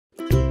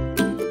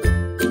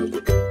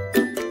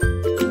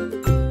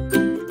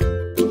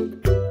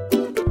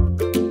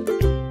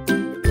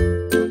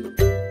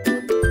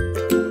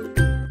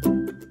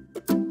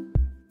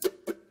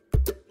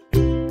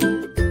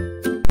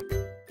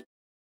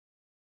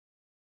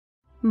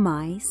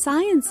My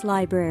Science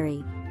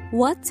Library.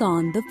 What's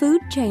on the Food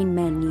Chain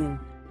Menu?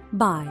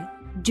 By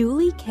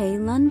Julie K.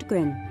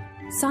 Lundgren.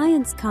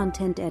 Science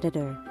Content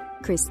Editor,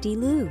 Christy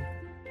Liu.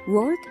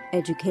 Rourke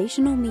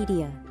Educational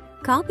Media.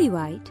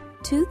 Copyright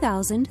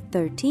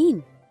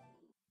 2013.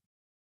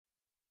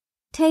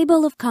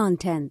 Table of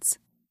Contents.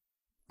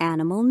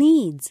 Animal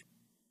Needs.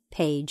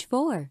 Page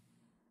 4.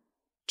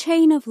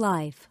 Chain of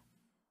Life.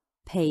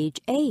 Page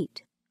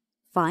 8.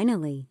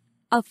 Finally,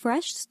 a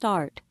fresh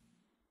start.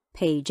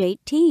 Page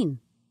 18.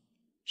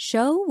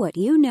 Show what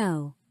you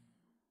know.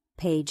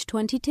 Page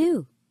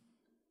 22.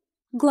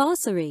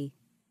 Glossary.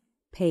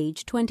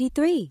 Page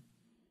 23.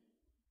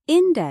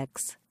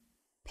 Index.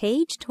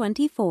 Page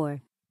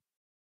 24.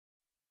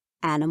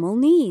 Animal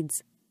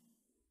Needs.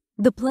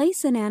 The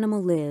place an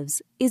animal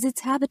lives is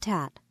its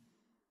habitat.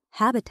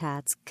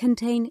 Habitats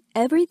contain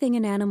everything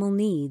an animal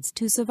needs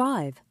to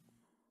survive.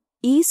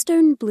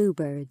 Eastern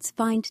bluebirds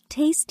find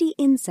tasty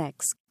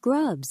insects,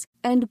 grubs,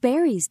 and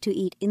berries to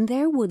eat in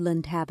their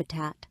woodland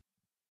habitat.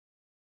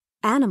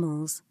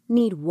 Animals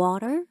need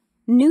water,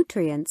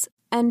 nutrients,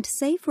 and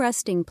safe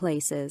resting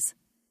places.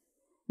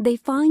 They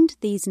find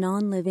these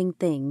non-living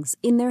things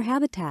in their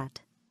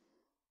habitat.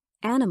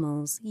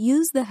 Animals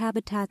use the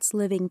habitat's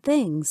living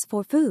things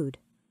for food.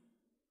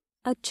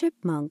 A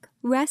chipmunk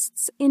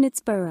rests in its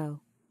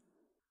burrow.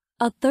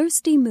 A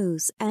thirsty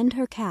moose and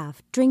her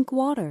calf drink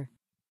water.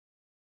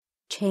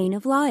 Chain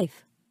of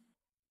Life.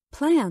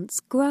 Plants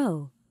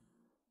grow.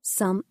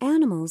 Some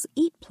animals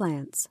eat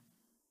plants.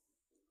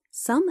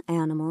 Some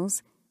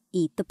animals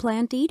eat the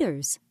plant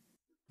eaters.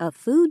 A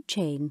food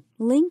chain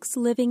links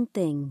living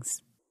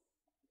things.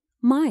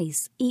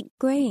 Mice eat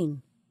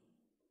grain.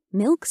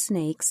 Milk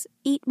snakes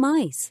eat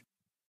mice.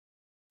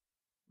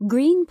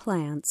 Green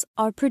plants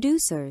are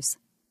producers.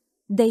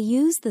 They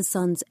use the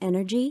sun's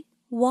energy,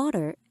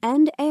 water,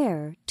 and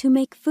air to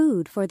make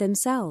food for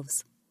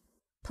themselves.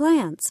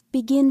 Plants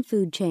begin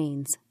food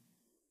chains.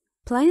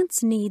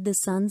 Plants need the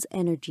sun's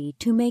energy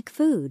to make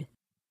food.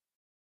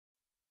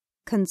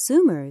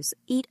 Consumers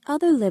eat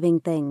other living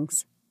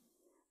things.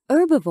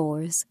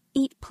 Herbivores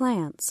eat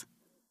plants.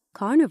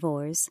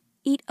 Carnivores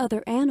eat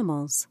other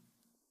animals.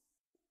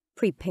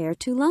 Prepare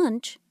to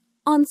lunch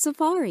on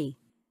safari.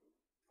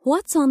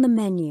 What's on the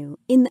menu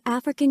in the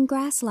African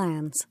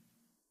grasslands?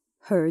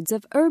 Herds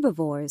of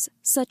herbivores,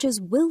 such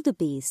as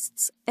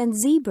wildebeests and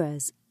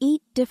zebras,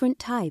 eat different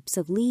types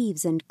of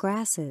leaves and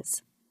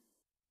grasses.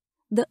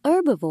 The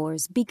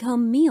herbivores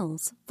become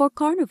meals for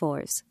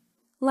carnivores,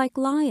 like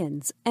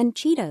lions and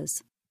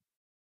cheetahs.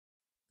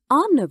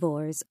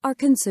 Omnivores are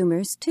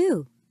consumers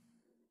too.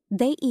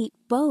 They eat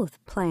both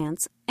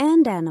plants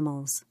and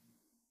animals.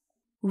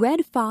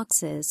 Red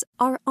foxes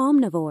are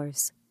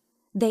omnivores.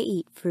 They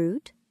eat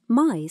fruit,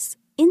 mice,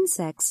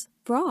 insects,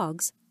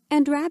 frogs,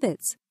 and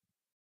rabbits.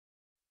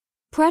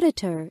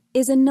 Predator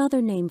is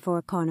another name for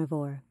a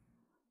carnivore.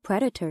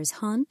 Predators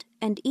hunt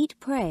and eat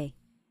prey.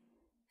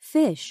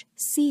 Fish,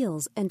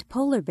 seals, and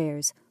polar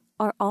bears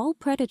are all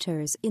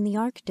predators in the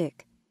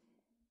Arctic.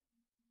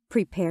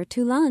 Prepare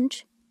to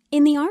lunch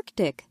in the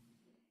Arctic.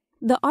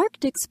 The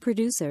Arctic's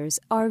producers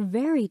are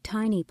very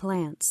tiny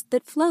plants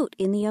that float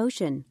in the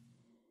ocean.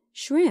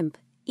 Shrimp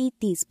eat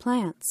these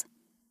plants.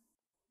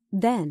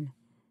 Then,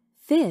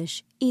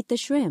 fish eat the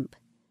shrimp,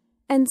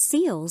 and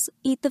seals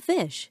eat the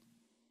fish.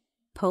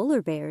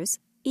 Polar bears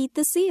eat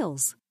the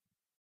seals.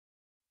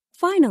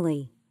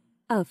 Finally,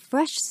 a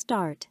fresh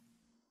start.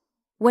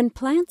 When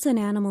plants and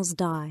animals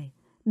die,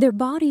 their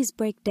bodies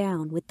break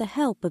down with the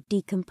help of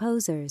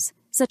decomposers,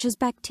 such as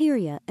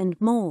bacteria and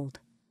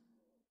mold.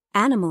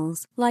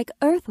 Animals like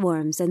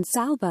earthworms and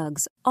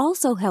sow-bugs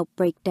also help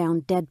break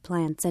down dead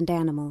plants and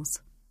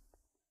animals.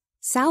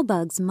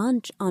 Sow-bugs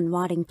munch on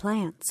rotting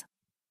plants.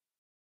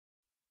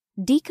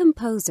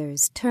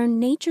 Decomposers turn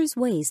nature's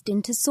waste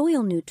into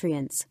soil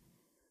nutrients.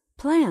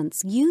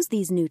 Plants use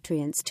these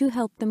nutrients to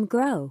help them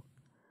grow.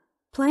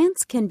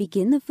 Plants can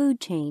begin the food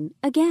chain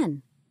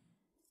again.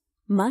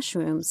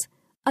 Mushrooms,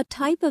 a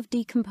type of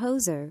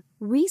decomposer,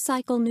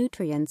 recycle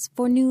nutrients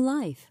for new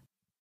life.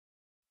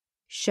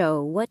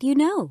 Show what you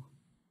know.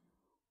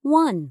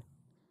 1.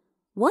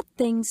 What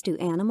things do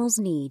animals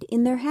need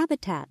in their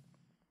habitat?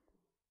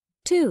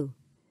 2.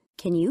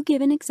 Can you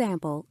give an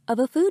example of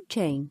a food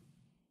chain?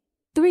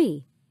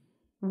 3.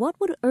 What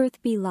would Earth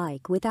be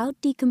like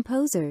without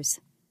decomposers?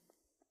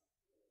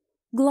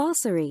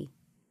 Glossary.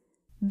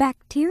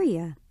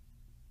 Bacteria.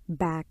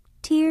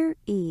 Bacteria.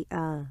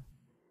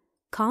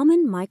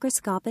 Common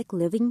microscopic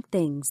living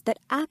things that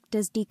act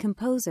as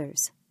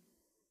decomposers.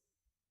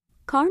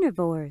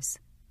 Carnivores.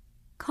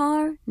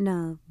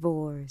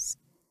 Carnivores.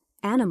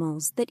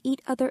 Animals that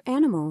eat other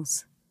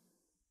animals.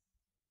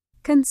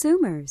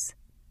 Consumers.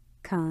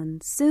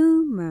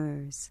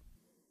 Consumers.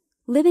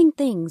 Living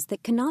things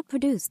that cannot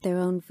produce their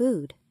own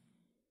food.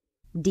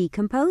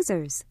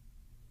 Decomposers.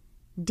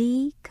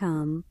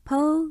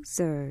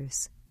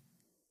 Decomposers.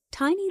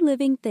 Tiny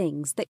living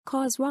things that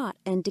cause rot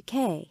and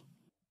decay.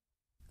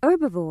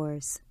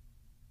 Herbivores.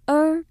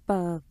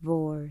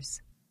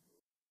 Herbivores.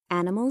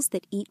 Animals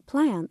that eat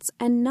plants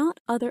and not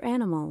other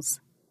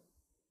animals.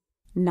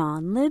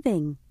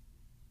 Non-living,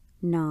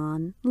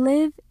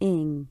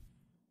 non-living,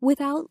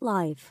 without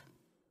life.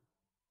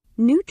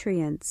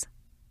 Nutrients,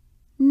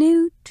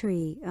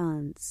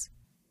 nutrients,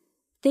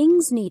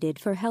 things needed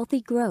for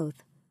healthy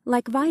growth,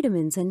 like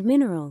vitamins and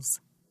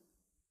minerals.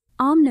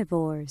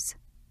 Omnivores,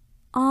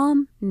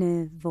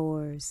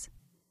 omnivores,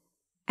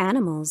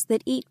 animals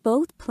that eat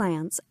both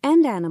plants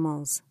and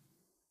animals.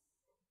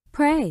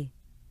 Prey,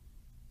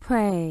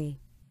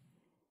 prey,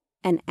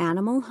 an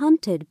animal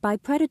hunted by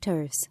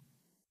predators.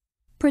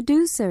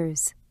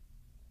 Producers,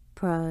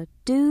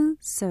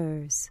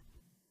 producers,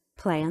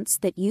 plants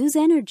that use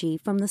energy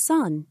from the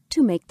sun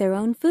to make their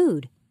own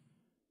food.